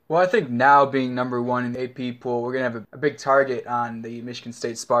Well, I think now being number one in the AP pool, we're going to have a big target on the Michigan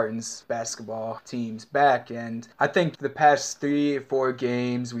State Spartans basketball teams back. And I think the past 3 or 4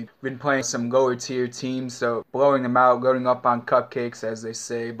 games, we've been playing some lower tier teams, so blowing them out, loading up on cupcakes, as they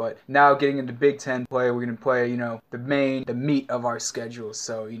say. But now getting into Big Ten play, we're going to play, the meat of our schedule.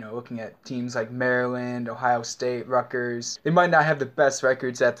 So, looking at teams like Maryland, Ohio State, Rutgers, they might not have the best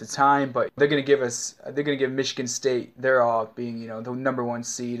records at the time, but they're going to give Michigan State their all, being, the number one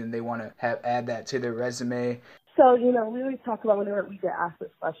seed, and they want to add that to their resume. So, we always talk about whenever we get asked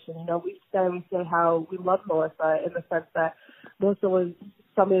this question, we say how we love Melissa in the sense that Melissa was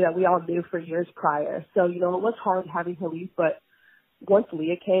somebody that we all knew for years prior. So, it was hard having her leave, but once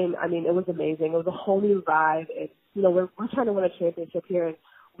Leah came, it was amazing. It was a whole new vibe. And, we're trying to win a championship here, and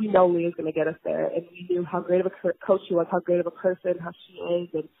we know Leah's going to get us there. And we knew how great of a coach she was, how great of a person, how she is.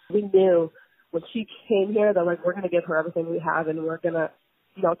 And we knew when she came here that, we're going to give her everything we have, and we're going to,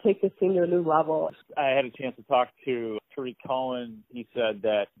 take this team to a new level. I had a chance to talk to Tariq Cohen. He said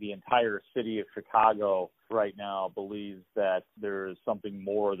that the entire city of Chicago right now believes that there is something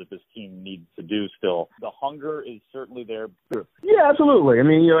more that this team needs to do still. The hunger is certainly there. Yeah, absolutely.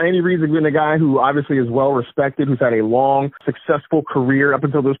 Andy Reid's been a guy who obviously is well respected, who's had a long, successful career up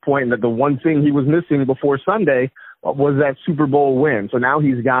until this point, and that the one thing he was missing before Sunday was that Super Bowl win. So now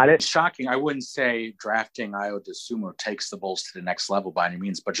he's got it. It's shocking. I wouldn't say drafting Ayo Dosunmu takes the Bulls to the next level by any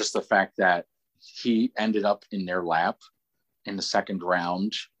means, but just the fact that he ended up in their lap in the second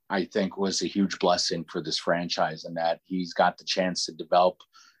round, I think was a huge blessing for this franchise, and that he's got the chance to develop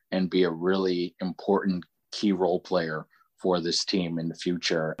and be a really important key role player for this team in the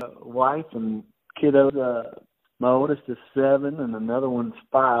future. Wife and kiddos, my oldest is 7 and another one's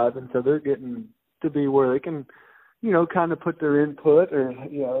 5, and so they're getting to be where they can kind of put their input or,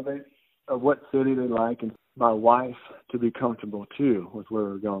 what city they like. And my wife to be comfortable, too, with where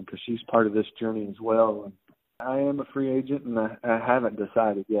we're going, because she's part of this journey as well. And I am a free agent, and I haven't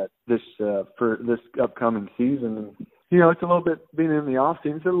decided yet for this upcoming season. And, it's a little bit, being in the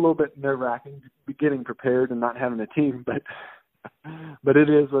off-season, it's a little bit nerve-wracking, getting prepared and not having a team, but it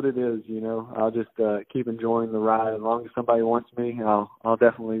is what it is, I'll just keep enjoying the ride. As long as somebody wants me, I'll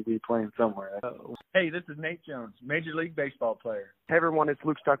definitely be playing somewhere. Hey, this is Nate Jones, Major League Baseball player. Hey, everyone, it's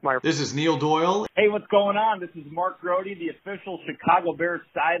Luke Stuckmeyer. This is Neil Doyle. Hey, what's going on? This is Mark Grody, the official Chicago Bears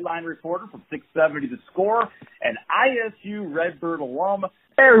sideline reporter from 670 The Score, and ISU Redbird alum.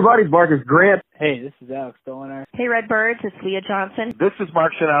 Hey, everybody, it's Marcus Grant. Hey, this is Alex Doliner. Hey, Redbirds, it's Leah Johnson. This is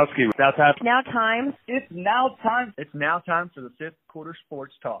Mark Shanowski. Now time. It's now time. It's now time for the Fifth Quarter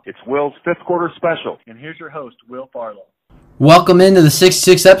Sports Talk. It's Will's Fifth Quarter Special. And here's your host, Will Farlow. Welcome into the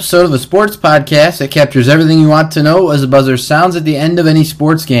 66th episode of a sports podcast that captures everything you want to know as the buzzer sounds at the end of any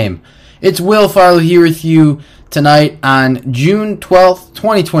sports game. It's Will Farlow here with you tonight on June 12th,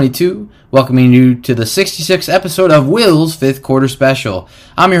 2022, welcoming you to the 66th episode of Will's Fifth Quarter Special.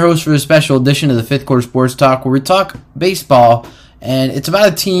 I'm your host for this special edition of the Fifth Quarter Sports Talk, where we talk baseball, and it's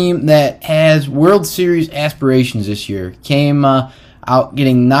about a team that has World Series aspirations this year. Came out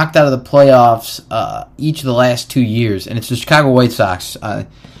getting knocked out of the playoffs each of the last 2 years, and it's the Chicago White Sox.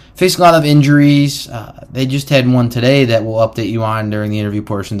 Facing a lot of injuries. They just had one today that we'll update you on during the interview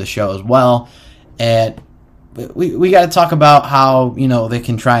portion of the show as well. And we got to talk about how, they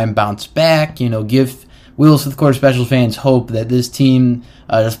can try and bounce back, give Will's Fifth Quarter Special fans hope that this team,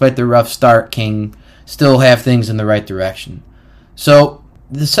 despite their rough start, can still have things in the right direction. So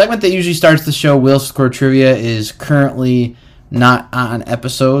the segment that usually starts the show, Will's Fifth Quarter Trivia, is currently not on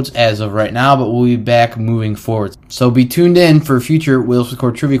episodes as of right now, but we'll be back moving forward. So be tuned in for future Will's Fifth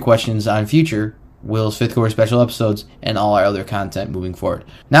Quarter Trivia questions on future Will's Fifth Quarter Special episodes and all our other content moving forward.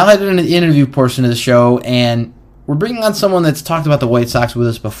 Now headed into the interview portion of the show, and we're bringing on someone that's talked about the White Sox with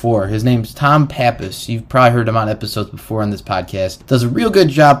us before. His name's Tom Pappas. You've probably heard him on episodes before on this podcast. Does a real good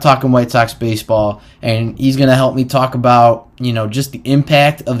job talking White Sox baseball, and he's going to help me talk about, just the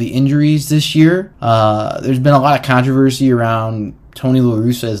impact of the injuries this year. There's been a lot of controversy around Tony La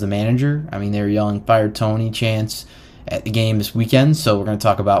Russa as the manager. They were yelling, "Fire Tony" chants at the game this weekend, so we're going to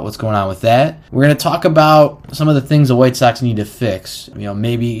talk about what's going on with that. We're going to talk about some of the things the White Sox need to fix.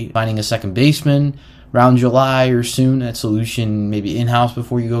 Maybe finding a second baseman around July or soon. That solution maybe in-house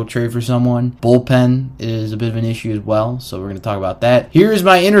before you go trade for someone. Bullpen is a bit of an issue as well, so we're going to talk about that. Here's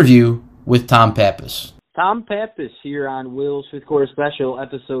my interview with Tom Pappas. Tom Pappas here on Will's Fifth Quarter Special,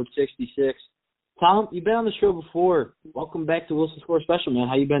 episode 66. Tom, you've been on the show before. Welcome back to Will's Fifth Quarter Special, man.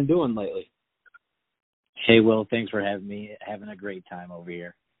 How you been doing lately? Hey, Will, thanks for having me. Having a great time over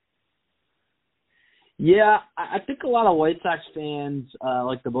here. Yeah, I think a lot of White Sox fans,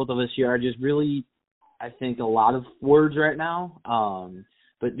 like the both of us here, are just really, I think, a lot of words right now.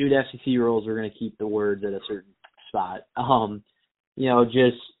 but due to FCC rules, we're going to keep the words at a certain spot.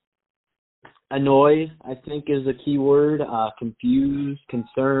 Just annoyed, I think, is the key word. Confused,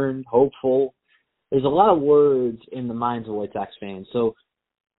 concerned, hopeful. There's a lot of words in the minds of White Sox fans. So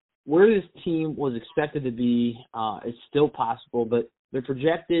where this team was expected to be is still possible, but they're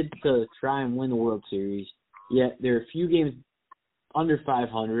projected to try and win the World Series. Yet they're a few games under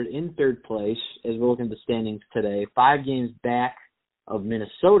 500 in third place as we're looking at the standings today. 5 games back of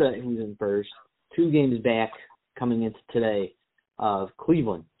Minnesota, who's in first. 2 games back coming into today of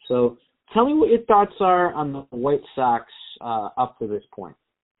Cleveland. So tell me what your thoughts are on the White Sox up to this point.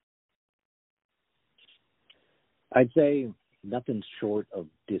 I'd say nothing short of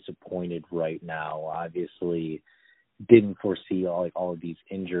disappointed right now. Obviously, didn't foresee all of these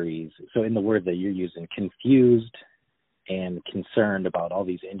injuries. So in the word that you're using, confused and concerned about all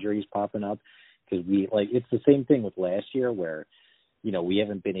these injuries popping up, because it's the same thing with last year where, we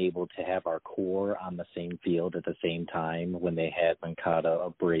haven't been able to have our core on the same field at the same time when they had Moncada,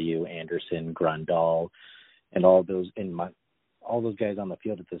 Abreu, Anderson, Grandal, and all those guys on the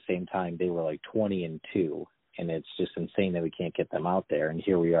field at the same time. They were 20-2, and it's just insane that we can't get them out there. And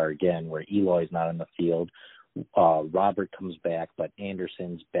here we are again, where Eloy's not on the field. Robert comes back, but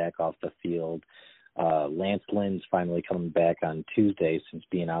Anderson's back off the field. Lance Lynn's finally coming back on Tuesday since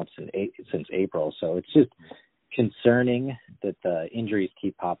being out since April. So it's just concerning that the injuries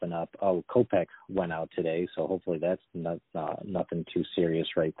keep popping up. Kopech went out today, so hopefully that's nothing too serious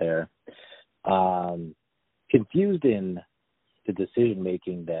right there. Confused in the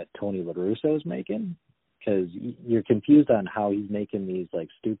decision-making that Tony La Russa is making, because you're confused on how he's making these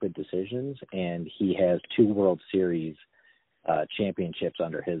stupid decisions, and he has 2 World Series championships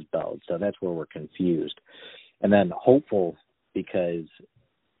under his belt. So that's where we're confused. And then hopeful, because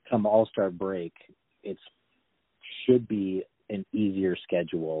come All-Star break, it should be an easier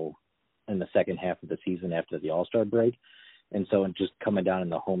schedule in the second half of the season after the All-Star break. And so just coming down in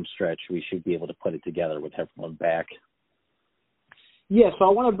the home stretch, we should be able to put it together with everyone back. Yeah, so I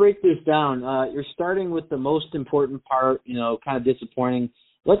want to break this down. You're starting with the most important part, kind of disappointing.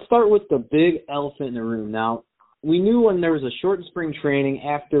 Let's start with the big elephant in the room. Now, we knew when there was a short spring training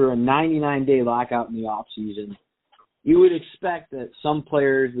after a 99-day lockout in the offseason, you would expect that some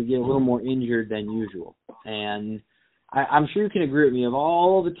players would get a little more injured than usual. And I'm sure you can agree with me. Of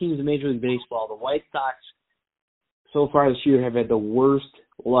all the teams in Major League Baseball, the White Sox so far this year have had the worst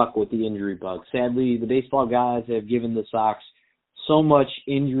luck with the injury bug. Sadly, the baseball guys have given the Sox so much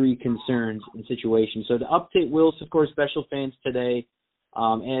injury concerns and situations. So to update Will's, of course, special fans today,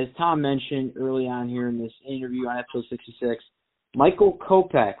 as Tom mentioned early on here in this interview on episode 66, Michael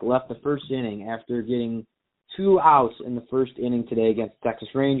Kopech left the first inning after getting 2 outs in the first inning today against the Texas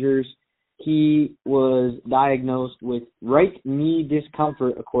Rangers. He was diagnosed with right knee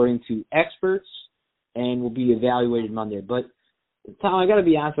discomfort, according to experts, and will be evaluated Monday. But, Tom, I got to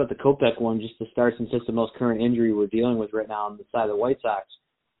be honest about the Kopech one just to start, since it's the most current injury we're dealing with right now on the side of the White Sox.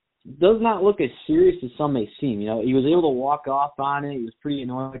 It does not look as serious as some may seem. He was able to walk off on it. He was pretty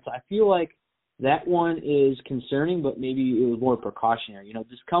annoying. So I feel like that one is concerning, but maybe it was more precautionary.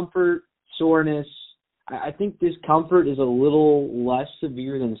 Discomfort, soreness. I think discomfort is a little less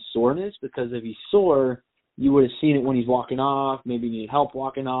severe than soreness, because if he's sore, you would have seen it when he's walking off. Maybe you need help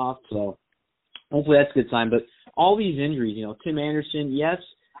walking off. So hopefully that's a good sign. But all these injuries, Tim Anderson, yes,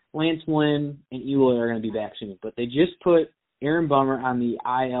 Lance Lynn and Eloy are going to be back soon, but they just put Aaron Bummer on the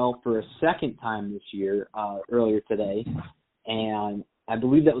IL for a second time this year, earlier today, and I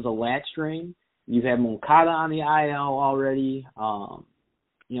believe that was a lat strain. You've had Moncada on the IL already.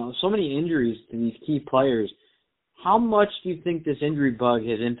 So many injuries to these key players. How much do you think this injury bug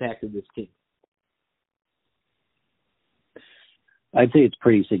has impacted this team? I'd say it's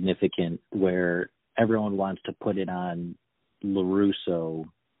pretty significant, where everyone wants to put it on La Russa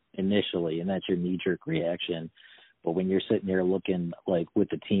initially, and that's your knee-jerk reaction. But when you're sitting there looking with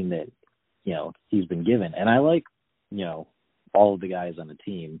the team that, he's been given, and I like, all of the guys on the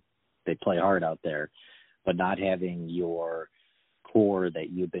team, they play hard out there, but not having your core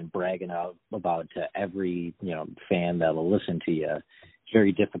that you've been bragging about to every, fan that'll listen to you, it's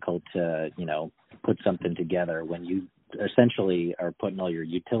very difficult to, put something together when you essentially are putting all your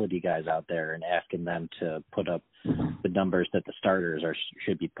utility guys out there and asking them to put up the numbers that the starters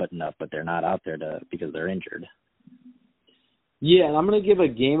should be putting up, but they're not out there because they're injured. Yeah, and I'm going to give a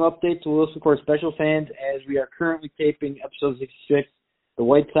game update to Wilson Court special fans as we are currently taping episode 66. The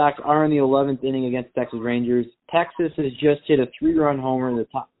White Sox are in the 11th inning against Texas Rangers. Texas has just hit a 3-run homer in the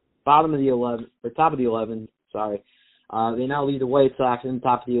top of the 11th. Sorry, they now lead the White Sox in the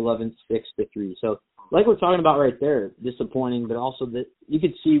top of the 11th, 6-3. So like we're talking about right there, disappointing, but also that you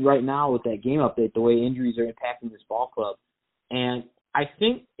could see right now with that game update the way injuries are impacting this ball club. And I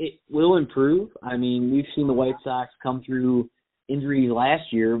think it will improve. I mean, we've seen the White Sox come through injuries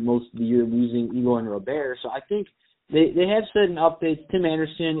last year, most of the year losing Eloy and Robert. So I think they have said in updates Tim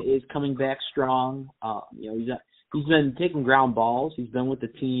Anderson is coming back strong. He's been taking ground balls. He's been with the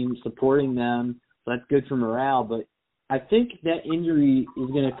team, supporting them. So that's good for morale. But I think that injury is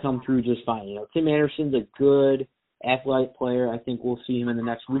going to come through just fine. Tim Anderson's a good athletic player. I think we'll see him in the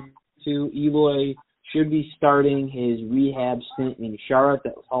next week or two. Eloy should be starting his rehab stint in Charlotte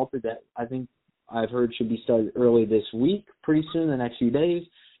that was halted, that I think I've heard should be started early this week, pretty soon, the next few days.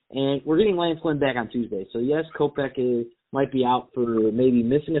 And we're getting Lance Lynn back on Tuesday. So, yes, Kopech might be out for maybe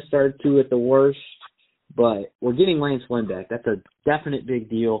missing a start or two at the worst, but we're getting Lance Lynn back. That's a definite big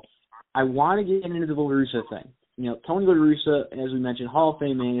deal. I want to get into the La Russa thing. Tony La Russa, as we mentioned, Hall of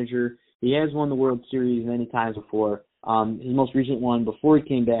Fame manager. He has won the World Series many times before. His most recent one before he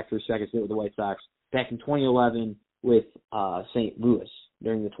came back for a second stint with the White Sox back in 2011 with St. Louis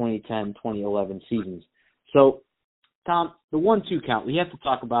during the 2010-2011 seasons. So, Tom, the 1-2 count, we have to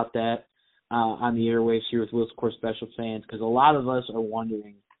talk about that on the airwaves here with Will's Court Special fans, because a lot of us are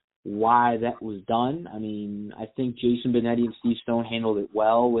wondering why that was done. I mean, I think Jason Benetti and Steve Stone handled it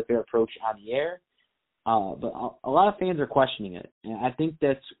well with their approach on the air, but a lot of fans are questioning it. And I think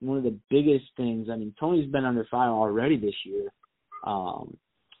that's one of the biggest things. I mean, Tony's been under fire already this year,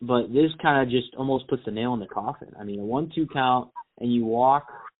 but this kind of just almost puts the nail in the coffin. I mean, a 1-2 count, and you walk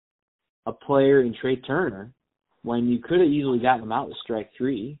a player in Trey Turner when you could have easily gotten him out with strike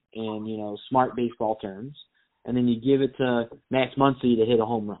three in, smart baseball terms, and then you give it to Max Muncy to hit a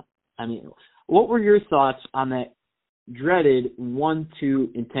home run. I mean, what were your thoughts on that dreaded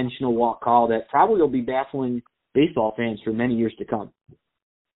 1-2 intentional walk call that probably will be baffling baseball fans for many years to come?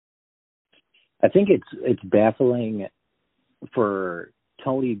 I think it's baffling for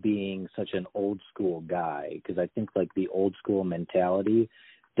Tony being such an old school guy, because I think the old school mentality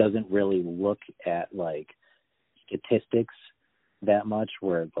doesn't really look at statistics that much,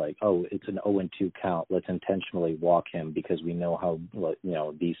 where it's it's an 0-2 count, let's intentionally walk him because we know how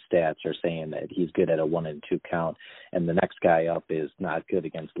these stats are saying that he's good at a 1-2 count and the next guy up is not good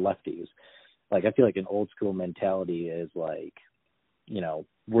against lefties. I feel like an old school mentality is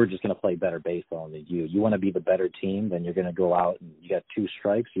we're just going to play better baseball than you. You want to be the better team, then you're going to go out and you got 2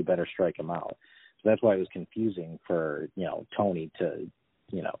 strikes, you better strike them out. So that's why it was confusing for, Tony to,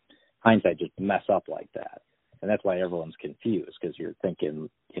 hindsight, just mess up like that. And that's why everyone's confused, because you're thinking,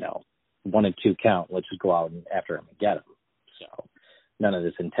 1-2 count, let's just go out and after him and get him. So none of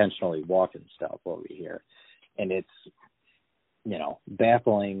this intentionally walking stuff over here. And it's,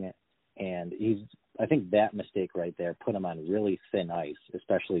 baffling. And I think that mistake right there put him on really thin ice,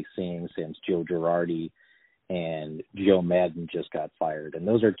 especially seeing since Joe Girardi and Joe Maddon just got fired. And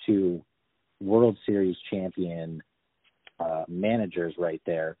those are 2 World Series champion managers right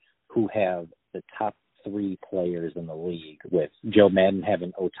there who have the top 3 players in the league, with Joe Maddon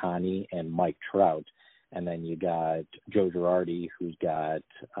having Ohtani and Mike Trout. And then you got Joe Girardi, who's got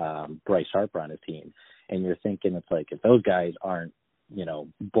Bryce Harper on his team. And you're thinking, it's if those guys aren't,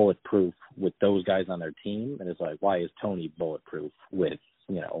 bulletproof with those guys on their team, and it's why is Tony bulletproof with,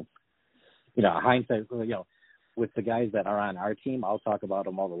 hindsight, with the guys that are on our team, I'll talk about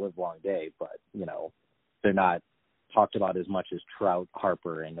them all the live long day, but, they're not talked about as much as Trout,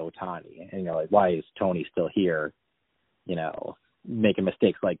 Harper, and Ohtani. And why is Tony still here, making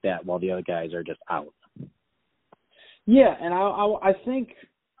mistakes like that while the other guys are just out? Yeah, and I think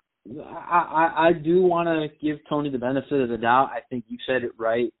I do want to give Tony the benefit of the doubt. I think you said it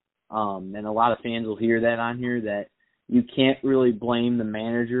right, and a lot of fans will hear that on here, that you can't really blame the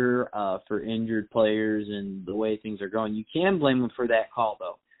manager for injured players and the way things are going. You can blame him for that call,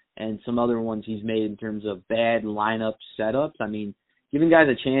 though, and some other ones he's made in terms of bad lineup setups. I mean, giving guys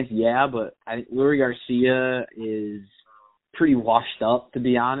a chance, yeah, but I think Luis Garcia is pretty washed up, to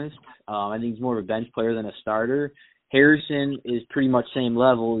be honest. I think he's more of a bench player than a starter. Harrison is pretty much same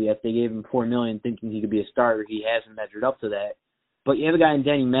level, yet they gave him $4 million thinking he could be a starter. He hasn't measured up to that. But you have a guy in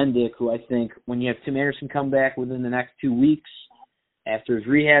Danny Mendick who I think when you have Tim Anderson come back within the next 2 weeks after his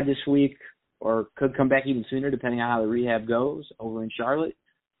rehab this week, or could come back even sooner depending on how the rehab goes over in Charlotte,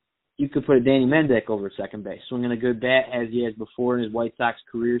 you could put a Danny Mendick over at second base, swinging a good bat as he has before in his White Sox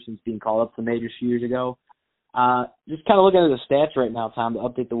career since being called up to the majors a few years ago. Just kind of looking at the stats right now, Tom, to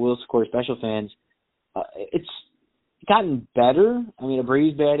update the Will's Court Special fans, it's gotten better. I mean,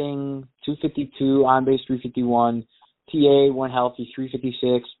 Abreu's batting .252, on base .351, TA when healthy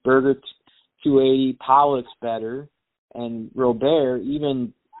 .356, Berger .280, Pollock's better, and Robert,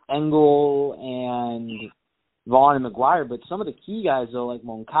 even Engel and Vaughn and McGuire, but some of the key guys, though, like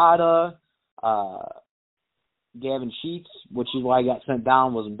Moncada, Gavin Sheets, which is why he got sent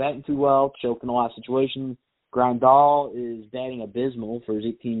down, wasn't batting too well, choking a lot of situations. Grandal is batting abysmal for his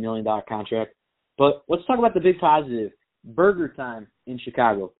 $18 million contract. But let's talk about the big positive. Burger time in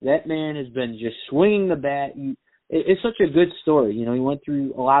Chicago. That man has been just swinging the bat. It's such a good story. You know, he went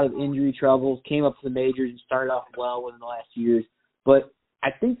through a lot of injury troubles, came up to the majors, and started off well within the last years. But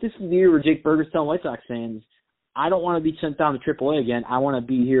I think this is the year where Jake Burger's telling White Sox fans, I don't want to be sent down to AAA again. I want to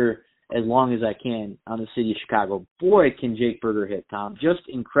be here as long as I can on the city of Chicago. Boy, can Jake Burger hit, Tom. Just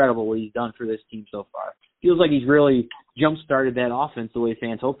incredible what he's done for this team so far. Feels like he's really jump-started that offense the way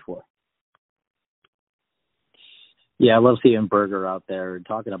fans hoped for. Yeah, I love seeing Burger out there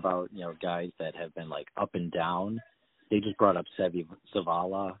talking about, guys that have been like up and down. They just brought up Sevi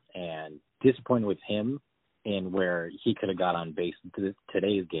Zavala, and disappointed with him in where he could have got on base in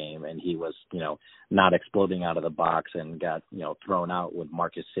today's game, and he was, not exploding out of the box and got, thrown out with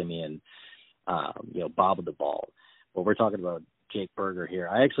Marcus Semien, bobbled the ball. But we're talking about Jake Burger here.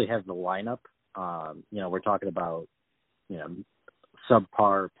 I actually have the lineup. We're talking about,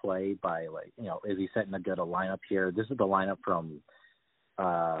 subpar play by is he setting a good lineup here? This is the lineup from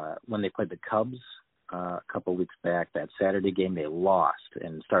when they played the Cubs a couple of weeks back. That Saturday game they lost,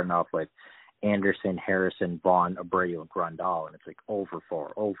 and starting off with Anderson, Harrison, Vaughn, Abreu, and Grandal, and it's like 0 for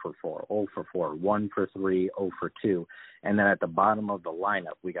 4, 0 for 4, 0 for 4, 1 for 3, 0 for 2. And then at the bottom of the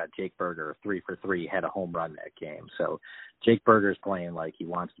lineup, we got Jake Burger, 3 for 3, had a home run that game. So Jake Burger's playing like he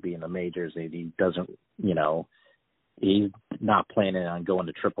wants to be in the majors. He doesn't, he's not planning on going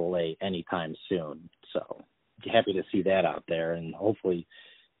to AAA anytime soon. So happy to see that out there, and hopefully,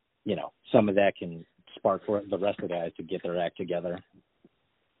 some of that can spark for the rest of the guys to get their act together.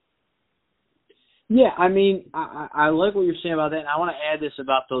 Yeah, I mean, I like what you're saying about that, and I want to add this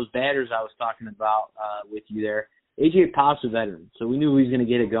about those batters I was talking about with you there. A.J. Pollock's a veteran, so we knew he was going to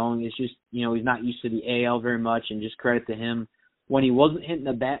get it going. It's just, he's not used to the AL very much, and just credit to him. When he wasn't hitting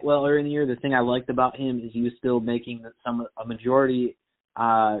the bat well earlier in the year, the thing I liked about him is he was still making a majority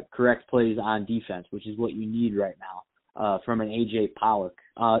correct plays on defense, which is what you need right now from an A.J. Pollock.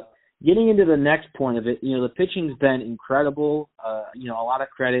 Getting into the next point of it, the pitching's been incredible. A lot of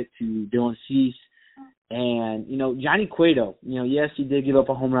credit to Dylan Cease. And, Johnny Cueto, yes, he did give up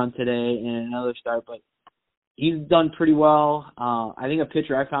a home run today and another start, but he's done pretty well. I think a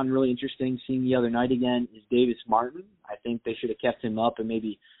pitcher I found really interesting seeing the other night again is Davis Martin. I think they should have kept him up and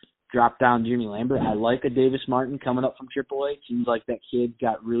maybe dropped down Jimmy Lambert. I like a Davis Martin coming up from AAA. It seems like that kid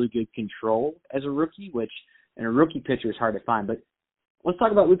got really good control as a rookie, which in a rookie pitcher is hard to find. But let's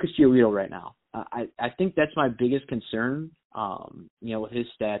talk about Lucas Giolito right now. I think that's my biggest concern, with his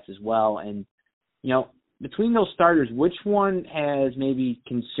stats as well. And, between those starters, which one has maybe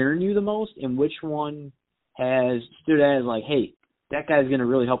concerned you the most, and which one has stood out as like, hey, that guy's going to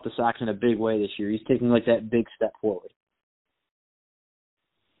really help the Sox in a big way this year? He's taking like that big step forward.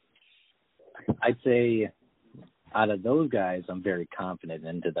 I'd say out of those guys, I'm very confident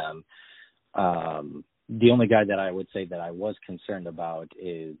into them. The only guy that I would say that I was concerned about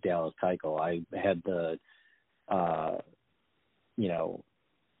is Dallas Keuchel. I had the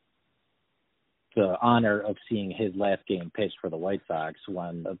honor of seeing his last game pitched for the White Sox,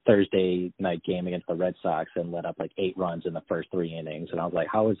 won a Thursday night game against the Red Sox and let up like 8 runs in the first 3 innings. And I was like,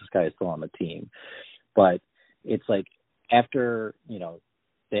 how is this guy still on the team? But it's like after,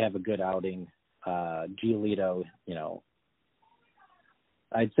 they have a good outing, Giolito,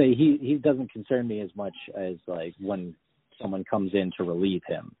 I'd say he doesn't concern me as much as like when someone comes in to relieve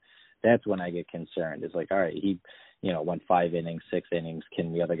him. That's when I get concerned. It's like, all right, he went 5 innings, 6 innings.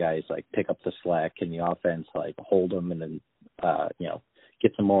 Can the other guys like pick up the slack? Can the offense like hold him and then,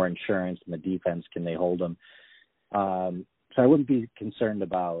 get some more insurance? And the defense, can they hold him? So I wouldn't be concerned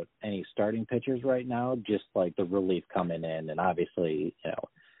about any starting pitchers right now, just like the relief coming in. And obviously,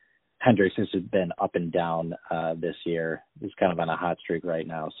 Hendricks has been up and down this year. He's kind of on a hot streak right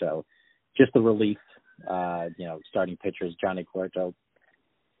now. So just the relief, starting pitchers, Johnny Cueto,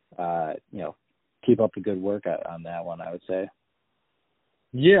 keep up the good work on that one, I would say.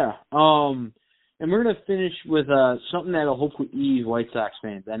 Yeah. And we're going to finish with something that will hopefully ease White Sox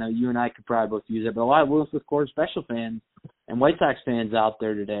fans. I know you and I could probably both use it, but a lot of Willis with Court special fans and White Sox fans out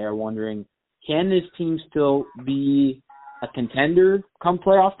there today are wondering, can this team still be a contender come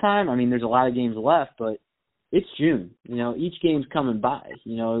playoff time? I mean, there's a lot of games left, but it's June. Each game's coming by.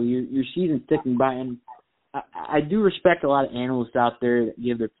 Your season's ticking by, and I do respect a lot of analysts out there that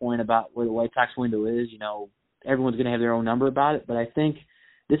give their point about where the White Sox window is. Everyone's going to have their own number about it, but I think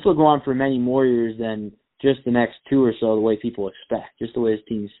this will go on for many more years than just the next 2 or so the way people expect, just the way his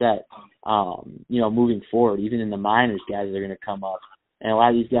team's set, moving forward. Even in the minors, guys are going to come up. And a lot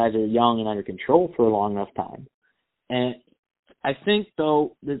of these guys are young and under control for a long enough time. And I think,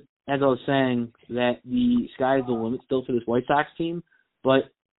 though, that, as I was saying, that the sky's the limit still for this White Sox team, but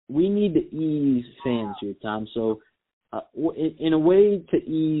we need to ease fans here, Tom. So in a way to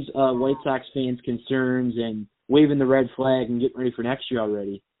ease White Sox fans' concerns and waving the red flag and getting ready for next year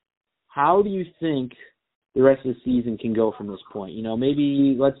already, how do you think the rest of the season can go from this point?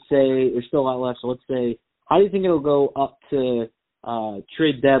 Maybe let's say there's still a lot left, so let's say, how do you think it'll go up to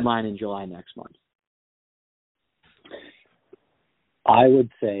trade deadline in July next month? I would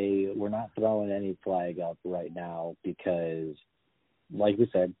say we're not throwing any flag up right now because, like we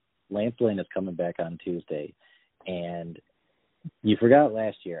said, Lance Lynn is coming back on Tuesday. And you forgot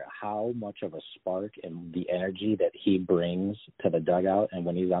last year how much of a spark and the energy that he brings to the dugout and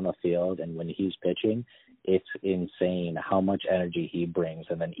when he's on the field and when he's pitching. It's insane how much energy he brings.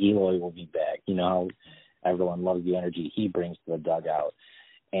 And then Eloy will be back. How everyone loves the energy he brings to the dugout.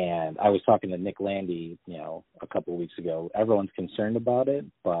 And I was talking to Nick Landy, a couple of weeks ago. Everyone's concerned about it,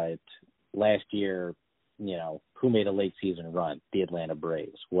 but last year, who made a late season run? The Atlanta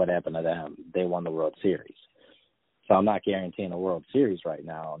Braves. What happened to them? They won the World Series. So I'm not guaranteeing a World Series right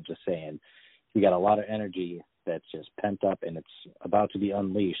now. I'm just saying we got a lot of energy that's just pent up, and it's about to be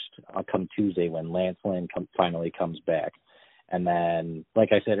unleashed come Tuesday when Lance Lynn finally comes back. And then, like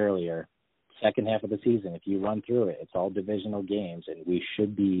I said earlier, second half of the season, if you run through it, it's all divisional games, and we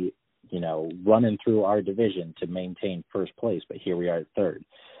should be, running through our division to maintain first place. But here we are at third.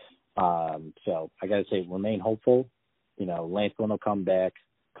 So I got to say, remain hopeful. Lance Lynn will come back.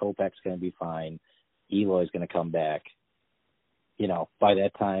 Kopech's going to be fine. Eloy's going to come back. By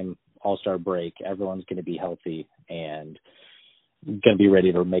that time, All-Star break, everyone's going to be healthy and going to be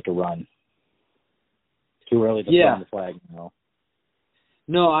ready to make a run. Too early to throw the flag,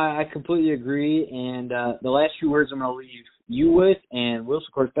 No, I completely agree. And the last few words I'm going to leave you with, and Wilson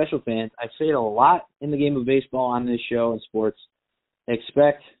Court special fans, I say it a lot in the game of baseball on this show and sports.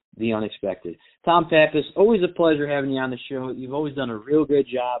 Expect the unexpected. Tom Pappas, always a pleasure having you on the show. You've always done a real good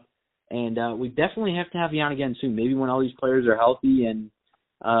job. And we definitely have to have you on again soon, maybe when all these players are healthy. And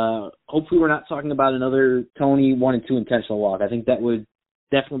hopefully we're not talking about another Tony 1 and 2 intentional walk. I think that would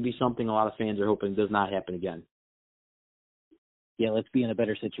definitely be something a lot of fans are hoping does not happen again. Yeah, let's be in a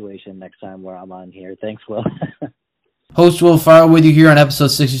better situation next time where I'm on here. Thanks, Will. Host Will Farrell with you here on episode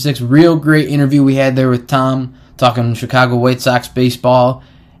 66. Real great interview we had there with Tom, talking Chicago White Sox baseball.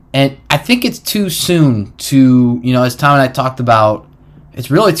 And I think it's too soon to, as Tom and I talked about, it's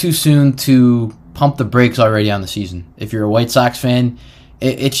really too soon to pump the brakes already on the season. If you're a White Sox fan,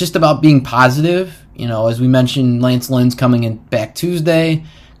 it's just about being positive. As we mentioned, Lance Lynn's coming in back Tuesday.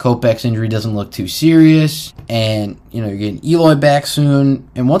 Kopech's injury doesn't look too serious. And, you're getting Eloy back soon.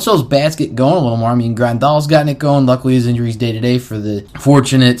 And once those bats get going a little more, Grandal's gotten it going. Luckily, his injury's day-to-day for the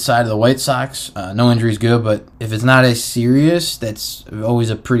fortunate side of the White Sox. No injury's good, but if it's not as serious, that's always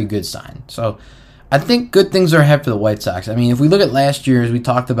a pretty good sign. So I think good things are ahead for the White Sox. If we look at last year, as we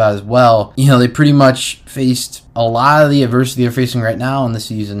talked about as well, they pretty much faced a lot of the adversity they're facing right now in the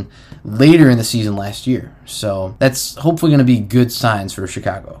season later in the season last year. So that's hopefully going to be good signs for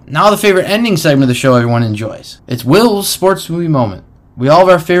Chicago. Now the favorite ending segment of the show everyone enjoys. It's Will's Sports Movie Moment. We all have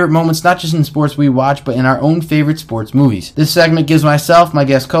our favorite moments, not just in sports we watch, but in our own favorite sports movies. This segment gives myself, my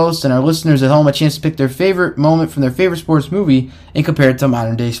guest host, and our listeners at home a chance to pick their favorite moment from their favorite sports movie and compare it to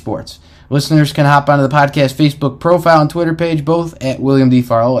modern-day sports. Listeners can hop onto the podcast Facebook profile and Twitter page, both at William D.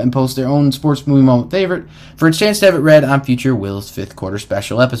 Farrell, and post their own sports movie moment favorite for a chance to have it read on future Will's Fifth Quarter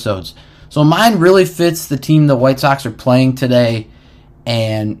Special episodes. So mine really fits the team the White Sox are playing today,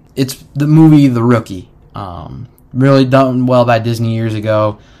 and it's the movie The Rookie. Really done well by Disney years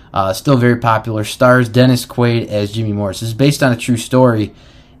ago. Still very popular. Stars Dennis Quaid as Jimmy Morris. This is based on a true story,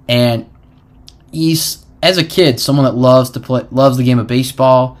 and he's, as a kid, someone that loves the game of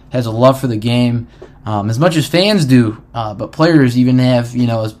baseball, has a love for the game, as much as fans do, but players even have,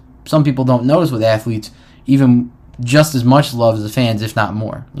 as some people don't notice with athletes, even just as much love as the fans, if not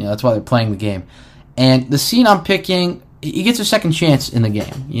more. That's why they're playing the game. And the scene I'm picking, he gets a second chance in the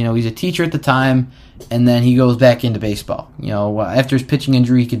game. He's a teacher at the time, and then he goes back into baseball. After his pitching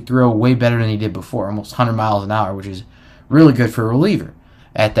injury, he could throw way better than he did before, almost 100 miles an hour, which is really good for a reliever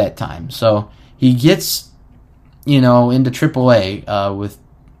at that time. So he gets into AAA with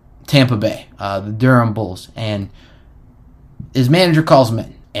Tampa Bay, the Durham Bulls, and his manager calls him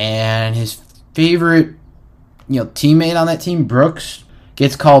in, and his favorite, teammate on that team, Brooks,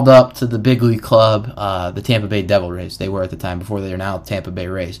 gets called up to the big league club, the Tampa Bay Devil Rays. They were at the time before they are now Tampa Bay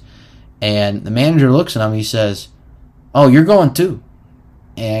Rays, And the manager looks at him. He says, "Oh, you're going too."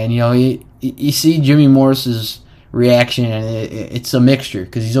 And, you see Jimmy Morris's reaction, and it's a mixture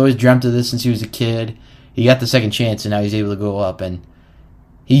because he's always dreamt of this since he was a kid. He got the second chance, and now he's able to go up. And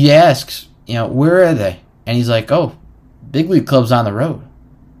he asks, where are they? And he's like, "Oh, big league club's on the road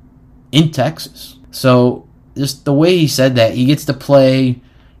in Texas." So just the way he said that, he gets to play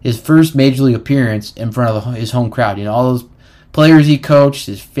his first major league appearance in front of his home crowd. All those players he coached,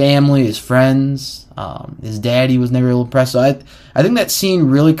 his family, his friends, his daddy was never real impressed. So I think that scene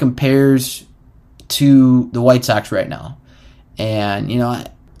really compares to the White Sox right now. And,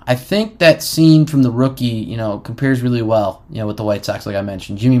 I think that scene from the rookie, compares really well, with the White Sox, like I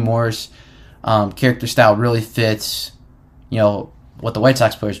mentioned. Jimmy Morris, character style really fits, what the White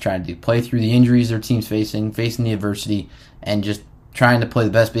Sox players are trying to do. Play through the injuries their team's facing the adversity, and just trying to play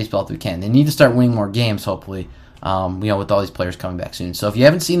the best baseball that we can. They need to start winning more games, hopefully, with all these players coming back soon. So if you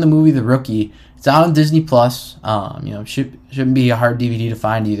haven't seen the movie The Rookie, it's out on Disney Plus. Shouldn't be a hard DVD to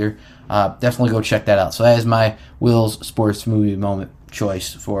find either. Definitely go check that out. So that is my Will's Sports Movie Moment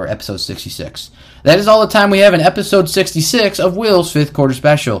choice for episode 66. That is all the time we have in episode 66 of Will's Fifth Quarter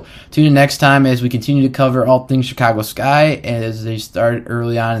Special. Tune in next time as we continue to cover all things Chicago Sky as they start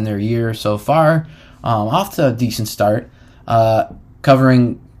early on in their year so far. Off to a decent start.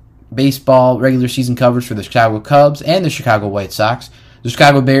 Covering baseball regular season coverage for the Chicago Cubs and the Chicago White Sox. The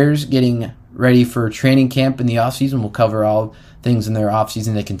Chicago Bears getting ready for training camp in the offseason. We'll cover all things in their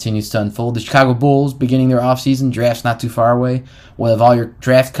offseason that continues to unfold. The Chicago Bulls beginning their offseason. Draft's not too far away. We'll have all your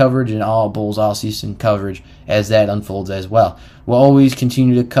draft coverage and all Bulls offseason coverage as that unfolds as well. We'll always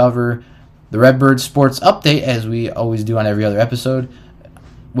continue to cover the Redbird Sports Update, as we always do on every other episode,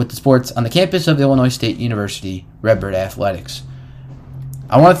 with the sports on the campus of Illinois State University, Redbird Athletics.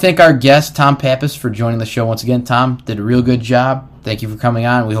 I want to thank our guest, Tom Pappas, for joining the show once again. Tom did a real good job. Thank you for coming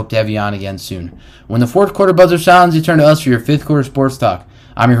on. We hope to have you on again soon. When the fourth quarter buzzer sounds, you turn to us for your fifth quarter sports talk.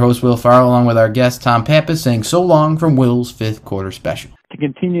 I'm your host, Will Farrell, along with our guest, Tom Pappas, saying so long from Will's Fifth Quarter Special. To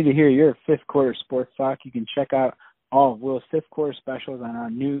continue to hear your fifth quarter sports talk, you can check out all of Will's Fifth Quarter Specials on our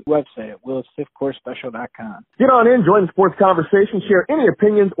new website at willsfifthquarterspecial.com. Get on in, join the sports conversation, share any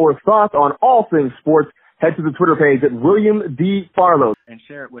opinions or thoughts on all things sports. Head to the Twitter page at William D. Farlow. And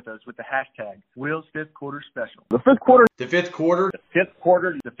share it with us with the hashtag Will's Fifth Quarter Special. The fifth quarter. The fifth quarter. The fifth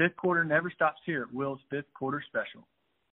quarter. The fifth quarter never stops here at Will's Fifth Quarter Special.